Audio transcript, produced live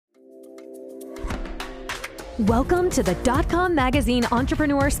Welcome to the DotCom Magazine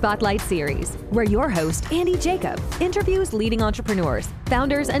Entrepreneur Spotlight Series, where your host, Andy Jacob, interviews leading entrepreneurs,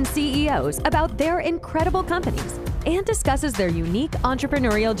 founders, and CEOs about their incredible companies and discusses their unique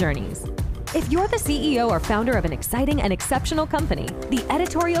entrepreneurial journeys. If you're the CEO or founder of an exciting and exceptional company, the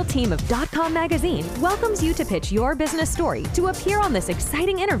editorial team of DotCom Magazine welcomes you to pitch your business story to appear on this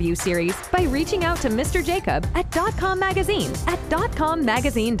exciting interview series by reaching out to Mr. Jacob at DotCom Magazine at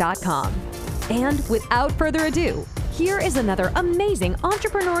dotcommagazine.com. And without further ado, here is another amazing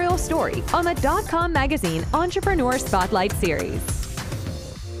entrepreneurial story on the DotCom Magazine Entrepreneur Spotlight Series.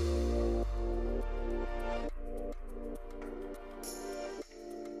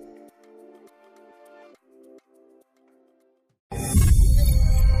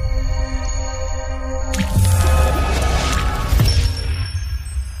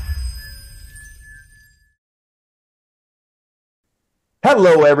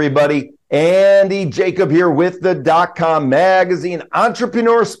 Hello, everybody. Andy Jacob here with the DotCom Magazine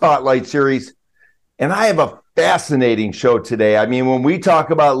Entrepreneur Spotlight Series. And I have a fascinating show today. I mean, when we talk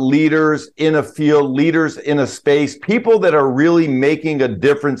about leaders in a field, leaders in a space, people that are really making a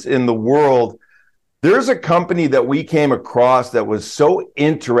difference in the world, there's a company that we came across that was so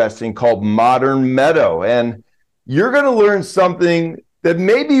interesting called Meadow. And you're going to learn something that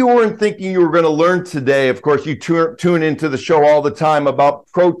maybe you weren't thinking you were going to learn today. Of course, you tune into the show all the time about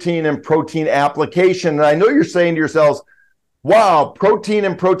protein and protein application. And I know you're saying to yourselves, wow, protein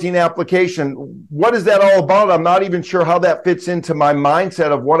and protein application, what is that all about? I'm not even sure how that fits into my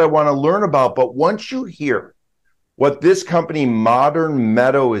mindset of what I want to learn about. But once you hear what this company,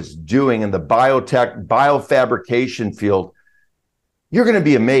 Meadow, is doing in the biotech, biofabrication field, you're going to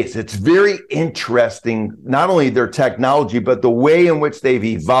be amazed. It's very interesting, not only their technology, but the way in which they've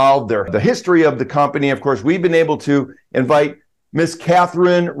evolved, the history of the company. Of course, we've been able to invite Miss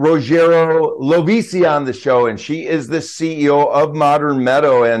Catherine Roggero-Lovisi on the show, and she is the CEO of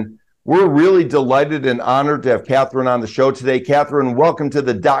Meadow. And we're really delighted and honored to have Catherine on the show today. Catherine, welcome to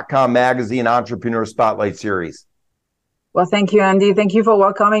the DotCom Magazine Entrepreneur Spotlight Series. Well, thank you, Andy. Thank you for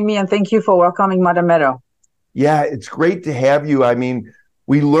welcoming me, and thank you for welcoming Meadow. Yeah, it's great to have you. I mean,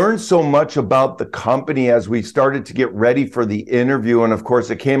 we learned so much about the company as we started to get ready for the interview. And of course,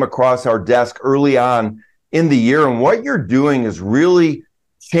 it came across our desk early on in the year. And what you're doing is really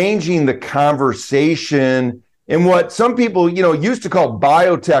changing the conversation in what some people, used to call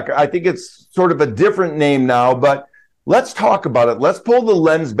biotech. I think it's sort of a different name now, but let's talk about it. Let's pull the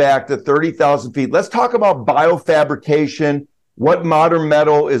lens back to 30,000 feet. Let's talk about biofabrication, what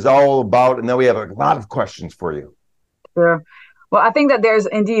Meadow is all about, and then we have a lot of questions for you. Sure. Well, I think that there's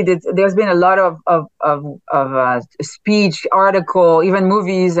been a lot of speech, article, even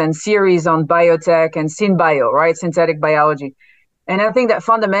movies and series on biotech and synbio, right? Synthetic biology. And I think that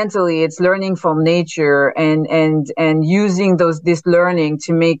fundamentally it's learning from nature and using this learning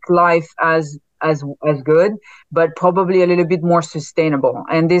to make life as good, but probably a little bit more sustainable.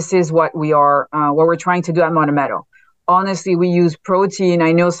 And this is what we're trying to do at Meadow. Honestly, we use protein.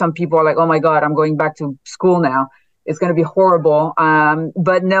 I know some people are like, oh my God, I'm going back to school now. It's going to be horrible.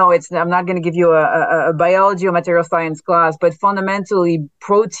 But no, I'm not going to give you a biology or material science class, but fundamentally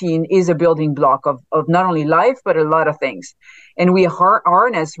protein is a building block of not only life, but a lot of things. And we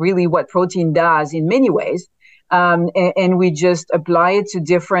harness really what protein does in many ways. And we just apply it to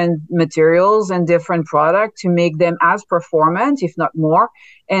different materials and different products to make them as performant, if not more,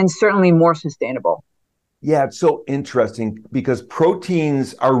 and certainly more sustainable. Yeah, it's so interesting because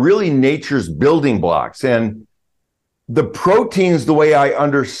proteins are really nature's building blocks. And the proteins, the way I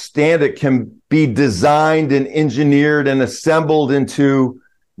understand it, can be designed and engineered and assembled into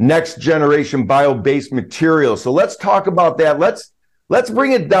next generation bio-based materials. So let's talk about that. Let's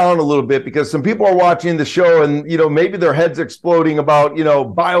bring it down a little bit because some people are watching the show and, maybe their heads exploding about,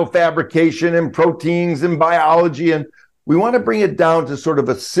 biofabrication and proteins and biology. And we want to bring it down to sort of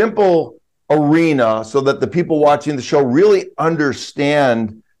a simple arena so that the people watching the show really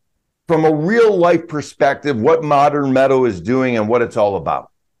understand from a real life perspective what Meadow is doing and what it's all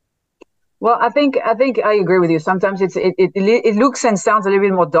about. Well, I think I agree with you. Sometimes it looks and sounds a little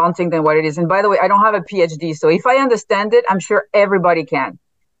bit more daunting than what it is. And by the way, I don't have a PhD, so if I understand it, I'm sure everybody can.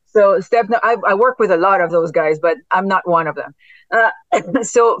 So I work with a lot of those guys, but I'm not one of them.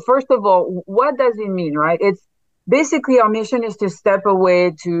 So first of all, what does it mean, right? It's basically, our mission is to step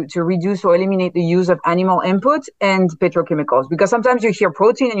away to reduce or eliminate the use of animal input and petrochemicals. Because sometimes you hear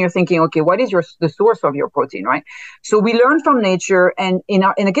protein and you're thinking, okay, what is the source of your protein, right? So we learn from nature, and in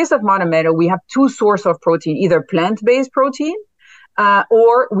the case of Meadow, we have two sources of protein: either plant-based protein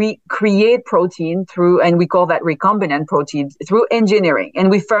or we create protein through, and we call that recombinant proteins, through engineering, and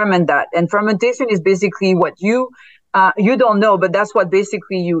we ferment that. And fermentation is basically what you don't know, but that's what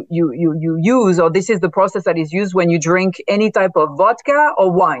basically you use, or this is the process that is used when you drink any type of vodka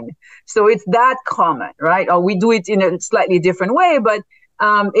or wine. So it's that common, right? Or we do it in a slightly different way, but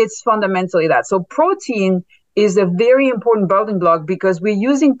it's fundamentally that. So protein is a very important building block because we're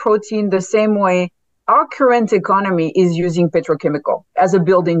using protein the same way our current economy is using petrochemical as a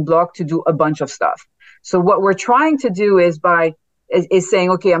building block to do a bunch of stuff. So what we're trying to do is saying,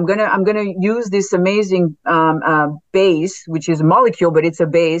 okay, I'm gonna use this amazing base, which is a molecule, but it's a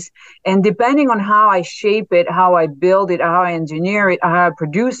base, and depending on how I shape it, how I build it, how I engineer it, how I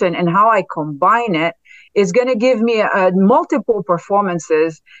produce it, and how I combine it, is going to give me multiple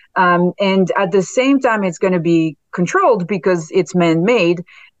performances, and at the same time, it's going to be controlled because it's man-made,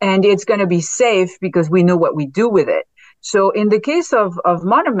 and it's going to be safe because we know what we do with it. So in the case of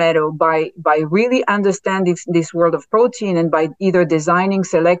Modern Meadow, by really understanding this world of protein and by either designing,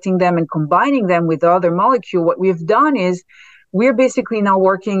 selecting them, and combining them with other molecule, what we've done is we're basically now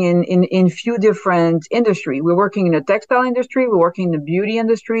working in few different industry. We're working in the textile industry, we're working in the beauty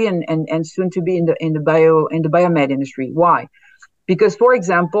industry, and soon to be in the biomed industry. Why? Because, for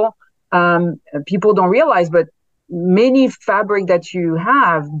example, people don't realize, but many fabric that you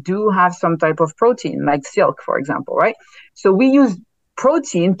do have some type of protein, like silk, for example, right? So we use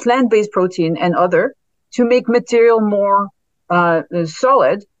protein, plant-based protein and other, to make material more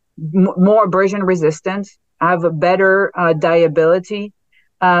solid, more abrasion resistant, have a better dyeability,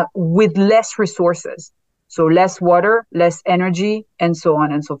 with less resources. So less water, less energy, and so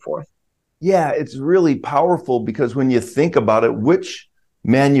on and so forth. Yeah, it's really powerful because when you think about it, which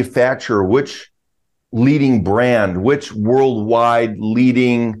manufacturer, which leading brand, which worldwide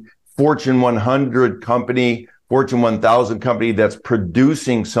leading Fortune 100 company, Fortune 1000 company that's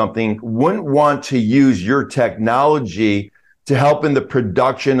producing something wouldn't want to use your technology to help in the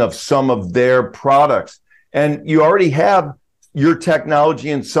production of some of their products? And you already have your technology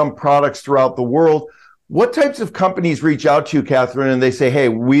in some products throughout the world. What types of companies reach out to you, Catherine, and they say, hey,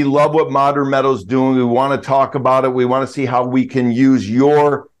 we love what Modern Meadow's doing. We want to talk about it. We want to see how we can use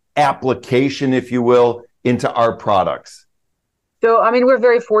your application, if you will, into our products? So, I mean, we're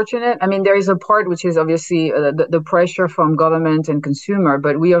very fortunate. I mean, there is a part which is obviously the pressure from government and consumer,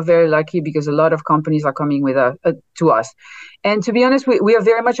 but we are very lucky because a lot of companies are coming with to us. And to be honest, we are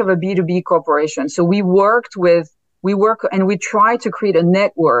very much of a B2B corporation. So we work and we try to create a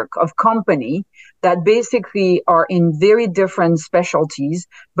network of company that basically are in very different specialties,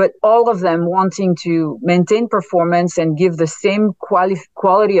 but all of them wanting to maintain performance and give the same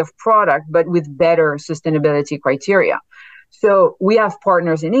quality of product, but with better sustainability criteria. So we have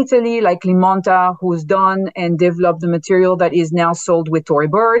partners in Italy, like Limonta, who's done and developed the material that is now sold with Tory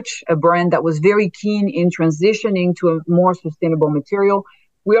Burch, a brand that was very keen in transitioning to a more sustainable material.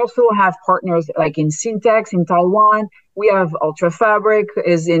 We also have partners like in Syntex in Taiwan. We have Ultra Fabric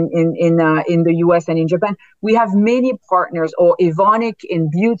is in the US and in Japan. We have many partners, or Evonik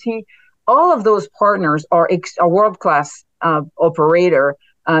in beauty. All of those partners are world-class operator,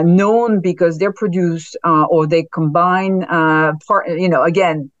 known because they produce or they combine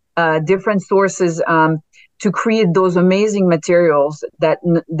different sources to create those amazing materials that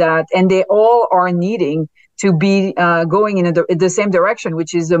and they all are needing to be going in the same direction,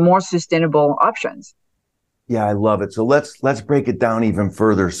 which is the more sustainable options. Yeah, I love it. So let's break it down even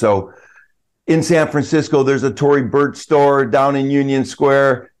further. So in San Francisco, there's a Tory Burch store down in Union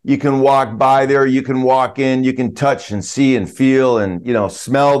Square. You can walk by there, you can walk in, you can touch and see and feel and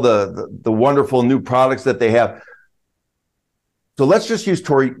smell the wonderful new products that they have. So let's just use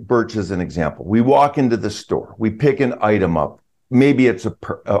Tory Burch as an example. We walk into the store, we pick an item up. Maybe it's a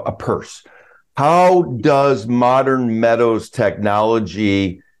purse. How does Modern Meadow's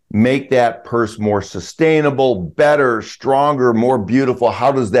technology make that purse more sustainable, better, stronger, more beautiful?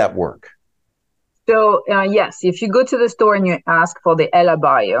 How does that work? So yes, if you go to the store and you ask for the Ella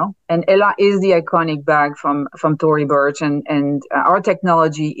Bio, and Ella is the iconic bag from Tory Burch, and our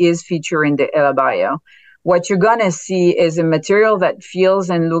technology is featured in the Ella Bio, what you're going to see is a material that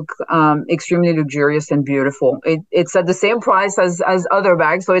feels and look extremely luxurious and beautiful. It's at the same price as other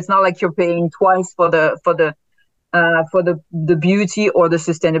bags, so it's not like you're paying twice for the beauty or the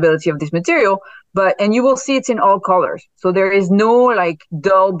sustainability of this material, and you will see it in all colors. So there is no like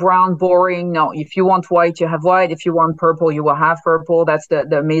dull brown, boring. No, if you want white, you have white. If you want purple, you will have purple. That's the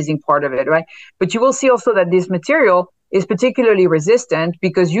amazing part of it, right? But you will see also that this material is particularly resistant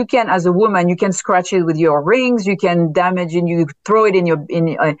because you can, as a woman, you can scratch it with your rings, you can damage and you throw it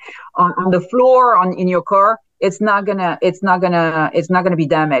on the floor, in your car. it's not gonna be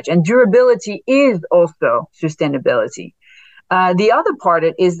damaged. And durability is also sustainability. The other part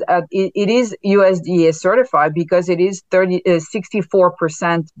is it is USDA certified because it is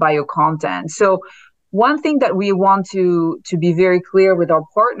 64% bio content. So one thing that we want to be very clear with our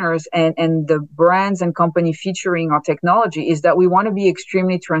partners and the brands and company featuring our technology is that we want to be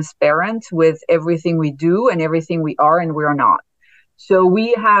extremely transparent with everything we do and everything we are and we are not. So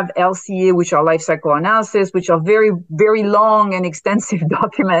we have LCA, which are life cycle analysis, which are very, very long and extensive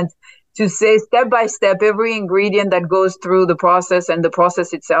documents to say step by step every ingredient that goes through the process and the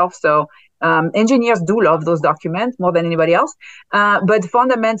process itself. So engineers do love those documents more than anybody else. But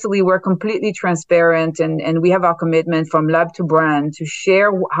fundamentally, we're completely transparent and we have our commitment from lab to brand to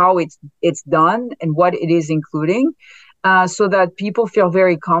share how it's done and what it is including so that people feel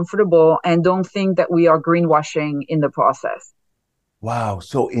very comfortable and don't think that we are greenwashing in the process. Wow,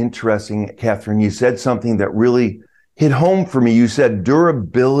 so interesting, Catherine. You said something that really hit home for me. You said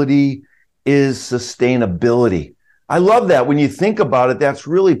durability is sustainability. I love that. When you think about it, that's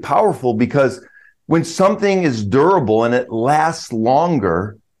really powerful because when something is durable and it lasts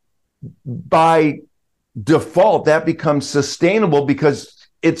longer, by default, that becomes sustainable because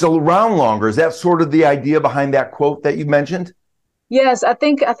it's around longer. Is that sort of the idea behind that quote that you mentioned? Yes, I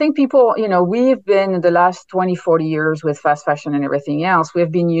think people, we've been in the last 20, 40 years with fast fashion and everything else,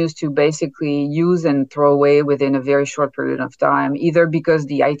 we've been used to basically use and throw away within a very short period of time, either because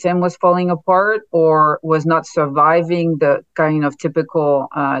the item was falling apart or was not surviving the kind of typical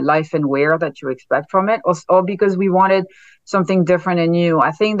life and wear that you expect from it, or because we wanted something different and new.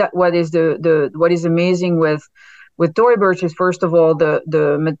 I think that what is what is amazing with Tory Burch is, first of all,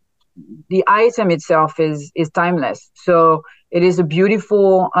 the item itself is timeless. So it is a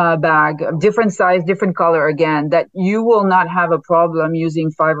beautiful bag, different size, different color, again, that you will not have a problem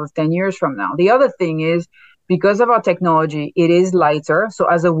using 5 or 10 years from now. The other thing is, because of our technology, it is lighter. So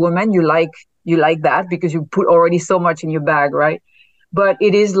as a woman, you like that because you put already so much in your bag, right? But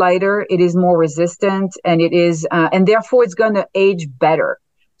it is lighter, it is more resistant, and it is, and therefore it's going to age better.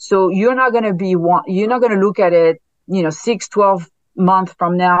 So you're not going to look at it, 6, 12 month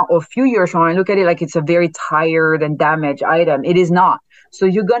from now or a few years from now and look at it like it's a very tired and damaged item. It is not. So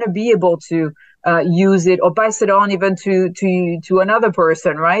you're going to be able to use it or pass it on even to another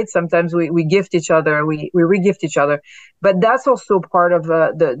person, right? Sometimes we gift each other, we re-gift each other. But that's also part of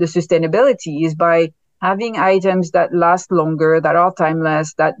the sustainability, is by having items that last longer, that are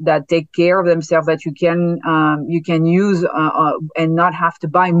timeless, that take care of themselves, that you can use and not have to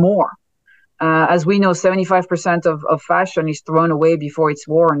buy more. As we know, 75% of fashion is thrown away before it's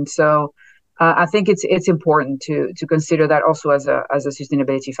worn. So I think it's important to consider that also as a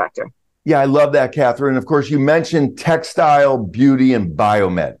sustainability factor. Yeah, I love that, Catherine. Of course, you mentioned textile, beauty, and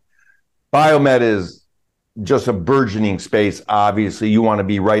biomed. Biomed is just a burgeoning space. Obviously, you want to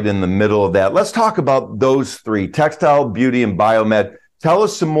be right in the middle of that. Let's talk about those three: textile, beauty, and biomed. Tell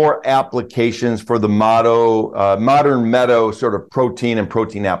us some more applications for the modern Meadow sort of protein and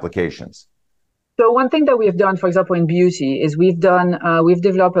protein applications. So one thing that we've done, for example, in beauty is we've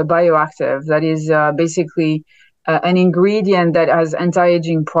developed a bioactive that is basically an ingredient that has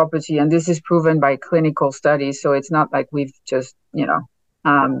anti-aging property, and this is proven by clinical studies. So it's not like we've just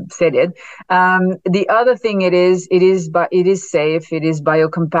said it. The other thing it is safe, it is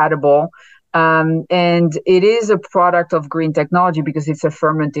biocompatible, and it is a product of green technology because it's a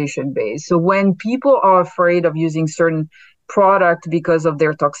fermentation base. So when people are afraid of using certain product because of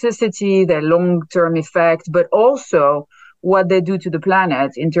their toxicity, their long-term effect, but also what they do to the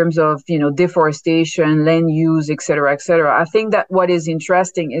planet in terms of deforestation, land use, et cetera, et cetera. I think that what is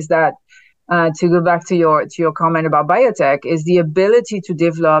interesting is that to go back to your comment about biotech, is the ability to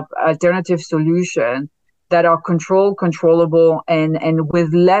develop alternative solutions that are controllable, and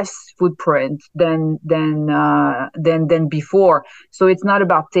with less footprint than before. So it's not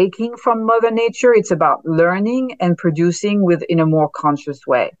about taking from Mother Nature; it's about learning and producing in a more conscious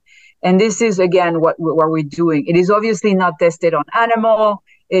way. And this is again what we're doing. It is obviously not tested on animal.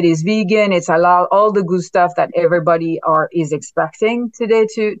 It is vegan. It's allowed all the good stuff that everybody is expecting today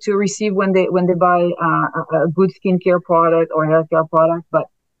to receive when they buy a good skincare product or haircare product, but.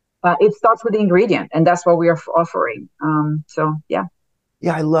 It starts with the ingredient, and that's what we are offering. Yeah.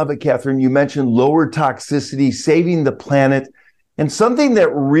 Yeah, I love it, Catherine. You mentioned lower toxicity, saving the planet, and something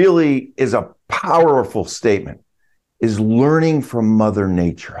that really is a powerful statement is learning from Mother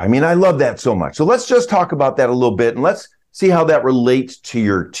Nature. I mean, I love that so much. So let's just talk about that a little bit, and let's see how that relates to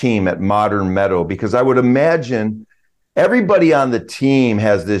your team at Modern Meadow, because I would imagine everybody on the team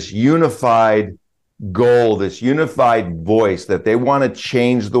has this unified goal, this unified voice that they want to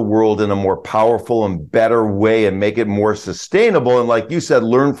change the world in a more powerful and better way and make it more sustainable. And like you said,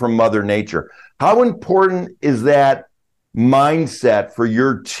 learn from Mother Nature. How important is that mindset for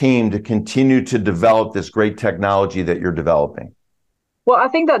your team to continue to develop this great technology that you're developing? Well, I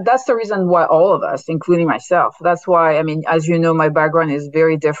think that that's the reason why all of us, including myself, that's why, I mean, as you know, my background is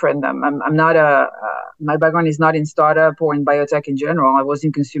very different. I'm not my background is not in startup or in biotech in general. I was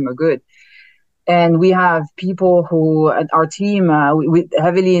in consumer good. And we have people who, our team, we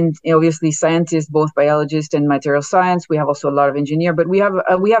heavily in, obviously scientists, both biologists and material science. We have also a lot of engineer, but we have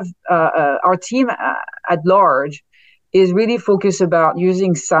our team at large is really focused about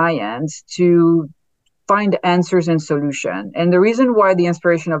using science to find answers and solution. And the reason why the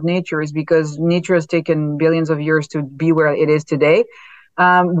inspiration of nature is because nature has taken billions of years to be where it is today.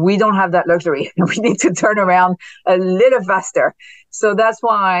 We don't have that luxury. We need to turn around a little faster. So that's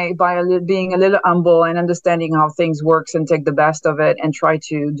why by being a little humble and understanding how things works and take the best of it and try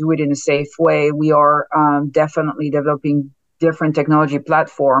to do it in a safe way, we are definitely developing different technology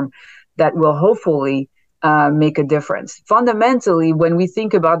platform that will hopefully make a difference. Fundamentally, when we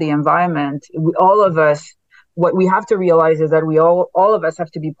think about the environment, all of us, what we have to realize is that we all of us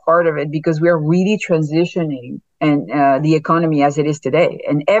have to be part of it, because we are really transitioning and the economy as it is today,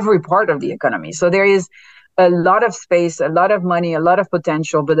 and every part of the economy. So there is a lot of space, a lot of money, a lot of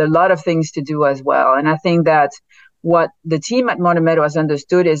potential, but a lot of things to do as well. And I think that what the team at Meadow has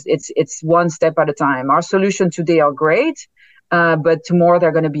understood is it's one step at a time. Our solutions today are great, but tomorrow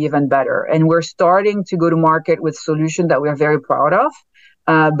they're going to be even better. And we're starting to go to market with solutions that we're very proud of.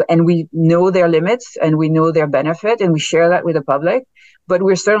 And we know their limits and we know their benefit, and we share that with the public. But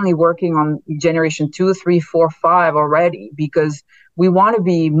we're certainly working on generation 2, 3, 4, 5 already, because we want to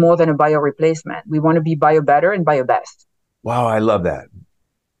be more than a bio replacement. We want to be bio better and bio best. Wow, I love that.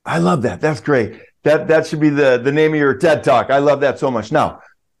 I love that. That's great. That should be the name of your TED Talk. I love that so much. Now,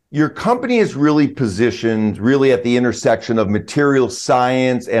 your company is really positioned really at the intersection of material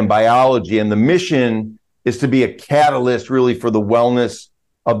science and biology, and the mission is to be a catalyst really for the wellness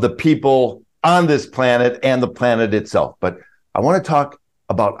of the people on this planet and the planet itself. But I want to talk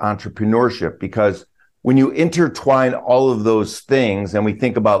about entrepreneurship, because when you intertwine all of those things and we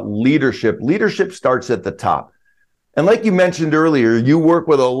think about leadership, leadership starts at the top. And like you mentioned earlier, you work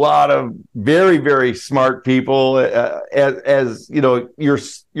with a lot of very, very smart people. As you know, your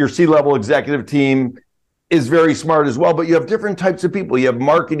C-level executive team is very smart as well, but you have different types of people. You have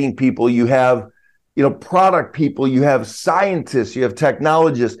marketing people, you have product people, you have scientists, you have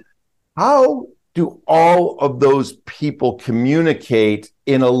technologists. How do all of those people communicate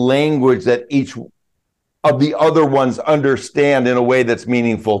in a language that each of the other ones understand in a way that's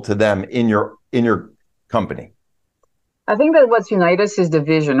meaningful to them in your company? I think that what unites us is the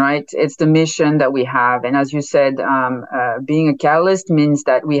vision, right? It's the mission that we have. And as you said, being a catalyst means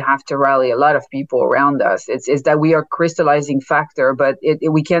that we have to rally a lot of people around us. It's that we are crystallizing factor, but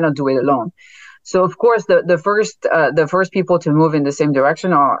we cannot do it alone. So of course, the first people to move in the same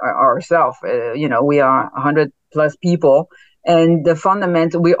direction are ourselves. We are 100 plus people, and the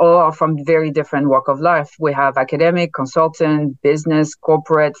fundamental, we all are from very different walk of life. We have academic, consultant, business,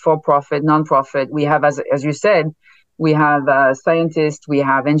 corporate, for-profit, non-profit. We have, as you said, we have scientists, we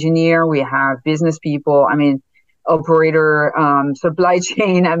have engineer, we have business people. I mean, operator, supply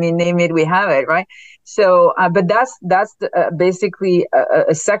chain. I mean, name it, we have it, right? So, but that's basically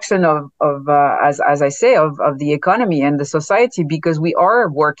a section of as I say, of the economy and the society, because we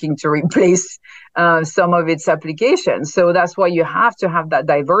are working to replace some of its applications. So that's why you have to have that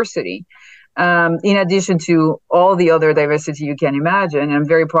diversity. In addition to all the other diversity you can imagine. And I'm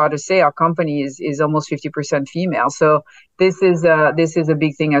very proud to say our company is almost 50% female. So this is a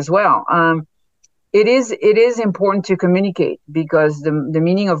big thing as well. It is important to communicate, because the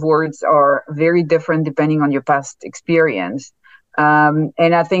meaning of words are very different depending on your past experience. And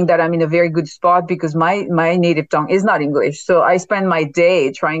I think that I'm in a very good spot, because my native tongue is not English. So I spend my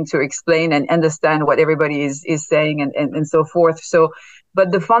day trying to explain and understand what everybody is saying and so forth. So,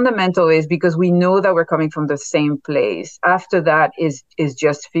 but the fundamental is, because we know that we're coming from the same place. After that is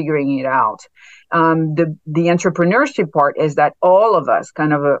just figuring it out. The entrepreneurship part is that all of us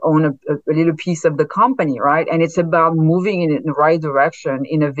kind of own a little piece of the company, right? And it's about moving in the right direction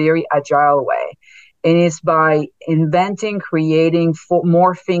in a very agile way. And it's by inventing, creating,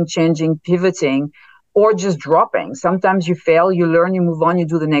 morphing, changing, pivoting, or just dropping. Sometimes you fail, you learn, you move on, you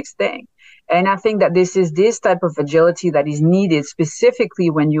do the next thing. And I think that this is this type of agility that is needed specifically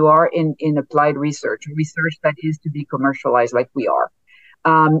when you are in applied research that is to be commercialized like we are.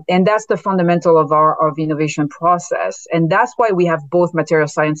 And that's the fundamental of our innovation process. And that's why we have both material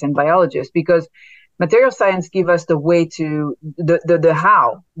science and biologists, because Material science give us the way to the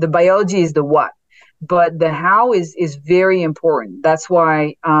how. The biology is the what, but the how is very important. That's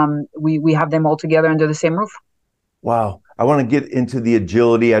why we have them all together under the same roof. Wow. I want to get into the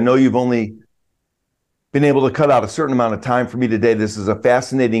agility. I know you've only been able to cut out a certain amount of time for me today. This is a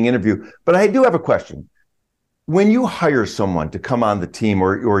fascinating interview, but I do have a question. When you hire someone to come on the team,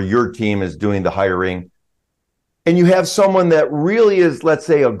 or your team is doing the hiring, and you have someone that really is, let's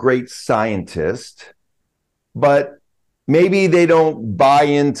say, a great scientist, but maybe they don't buy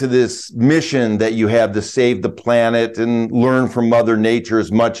into this mission that you have to save the planet and learn from Mother Nature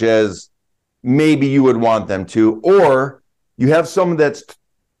as much as maybe you would want them to, or you have someone that's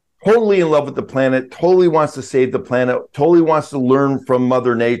totally in love with the planet, totally wants to save the planet, totally wants to learn from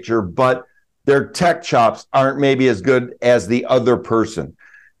Mother Nature, but their tech chops aren't maybe as good as the other person.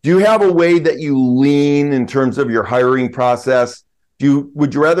 Do you have a way that you lean in terms of your hiring process?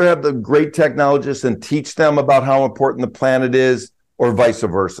 Would you rather have the great technologists and teach them about how important the planet is, or vice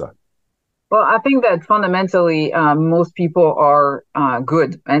versa? Well, I think that fundamentally, most people are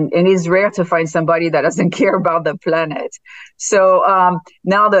good, and it's rare to find somebody that doesn't care about the planet. So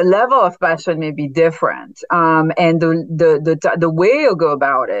now the level of passion may be different, and the way you go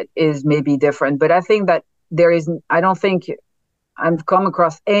about it is maybe different. But I think that I don't think I've come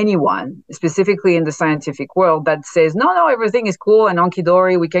across anyone specifically in the scientific world that says, no, everything is cool and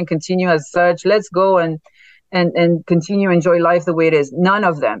hunky-dory, we can continue as such, let's go and continue enjoy life the way it is. None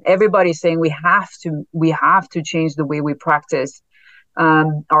of them. Everybody's saying we have to change the way we practice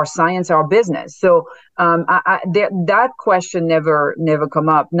our science, our business. So that question never come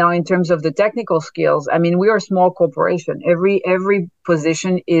up. Now, in terms of the technical skills, I mean, we are a small corporation. Every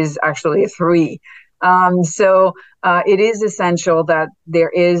position is actually 3. So it is essential that there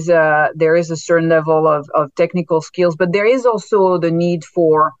is a certain level of technical skills, but there is also the need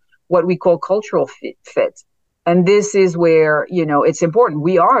for what we call cultural fit. And this is where, it's important.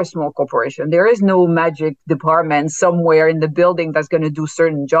 We are a small corporation. There is no magic department somewhere in the building that's going to do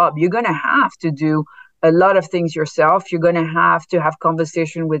certain job. You're going to have to do a lot of things yourself. You're going to have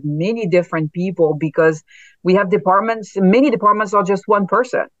conversation with many different people, because we have departments. Many departments are just one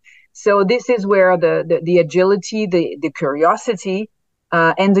person. So this is where the agility, the curiosity,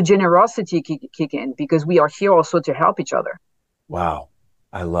 and the generosity kick in, because we are here also to help each other. Wow.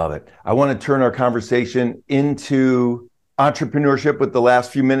 I love it. I want to turn our conversation into entrepreneurship with the last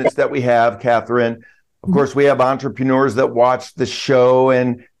few minutes that we have, Catherine. Of course, we have entrepreneurs that watch the show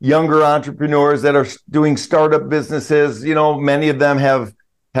and younger entrepreneurs that are doing startup businesses. Many of them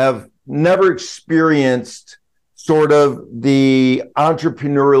have never experienced sort of the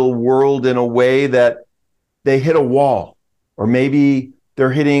entrepreneurial world in a way that they hit a wall, or maybe they're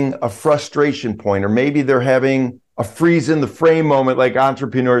hitting a frustration point, or maybe they're having a freeze in the frame moment like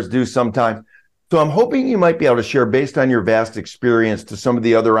entrepreneurs do sometimes. So I'm hoping you might be able to share, based on your vast experience, to some of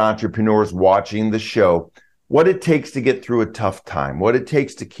the other entrepreneurs watching the show, what it takes to get through a tough time, what it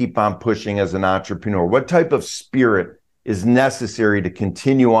takes to keep on pushing as an entrepreneur, what type of spirit is necessary to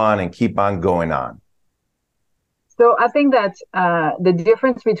continue on and keep on going on. So I think that the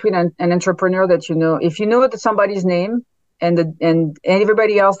difference between an entrepreneur that if you know somebody's name, and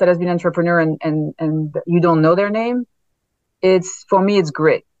everybody else that has been entrepreneur and you don't know their name, for me it's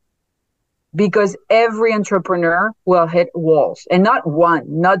grit. Because every entrepreneur will hit walls, and not one,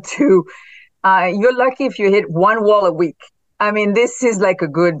 not 2. You're lucky if you hit 1 wall a week. I mean, this is like a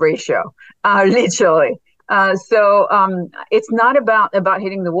good ratio, literally. So it's not about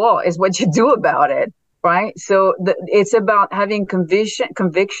hitting the wall, it's what you do about it. Right. So it's about having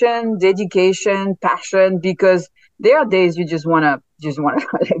conviction, dedication, passion, because there are days you just want to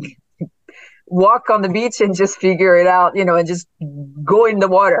like walk on the beach and just figure it out, and just go in the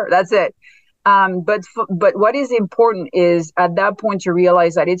water. That's it. But what is important is at that point to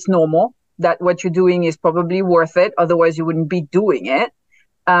realize that it's normal, that what you're doing is probably worth it. Otherwise, you wouldn't be doing it.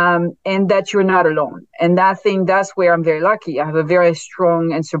 And that you're not alone. And that's where I'm very lucky. I have a very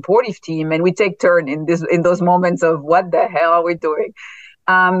strong and supportive team, and we take turn in those moments of what the hell are we doing?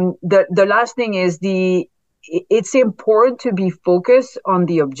 The last thing is it's important to be focused on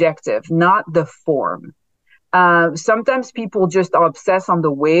the objective, not the form. Sometimes people just are obsessed on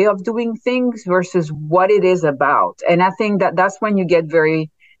the way of doing things versus what it is about. And I think that's when you get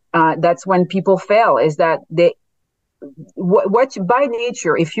that's when people fail, is that what by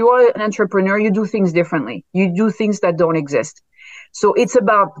nature, if you are an entrepreneur, you do things differently. You do things that don't exist. So it's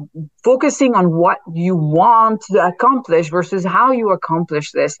about focusing on what you want to accomplish versus how you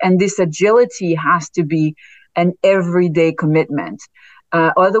accomplish this. And this agility has to be an everyday commitment.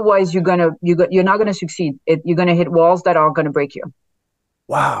 Otherwise, you're not going to succeed. You're going to hit walls that are going to break you.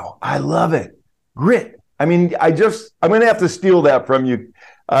 Wow, I love it. Grit. I mean, I'm going to have to steal that from you,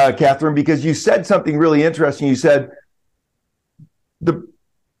 Catherine, because you said something really interesting. You said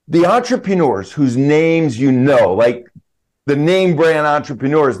the entrepreneurs whose names you know, like the name brand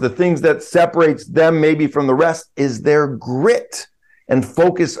entrepreneurs, the things that separates them maybe from the rest is their grit and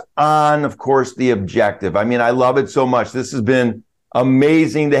focus on, of course, the objective. I mean, I love it so much. This has been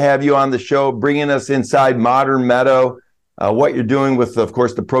amazing to have you on the show, bringing us inside modern Meadow. What you're doing with, of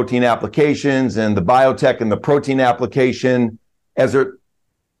course, the protein applications and the biotech and the protein application as it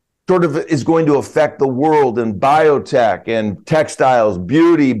sort of is going to affect the world in biotech and textiles,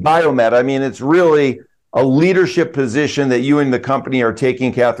 beauty, biomed. I mean, it's really a leadership position that you and the company are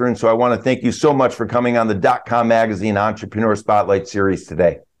taking, Catherine. So I want to thank you so much for coming on the .com Magazine Entrepreneur Spotlight Series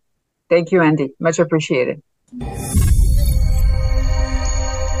today. Thank you, Andy. Much appreciated.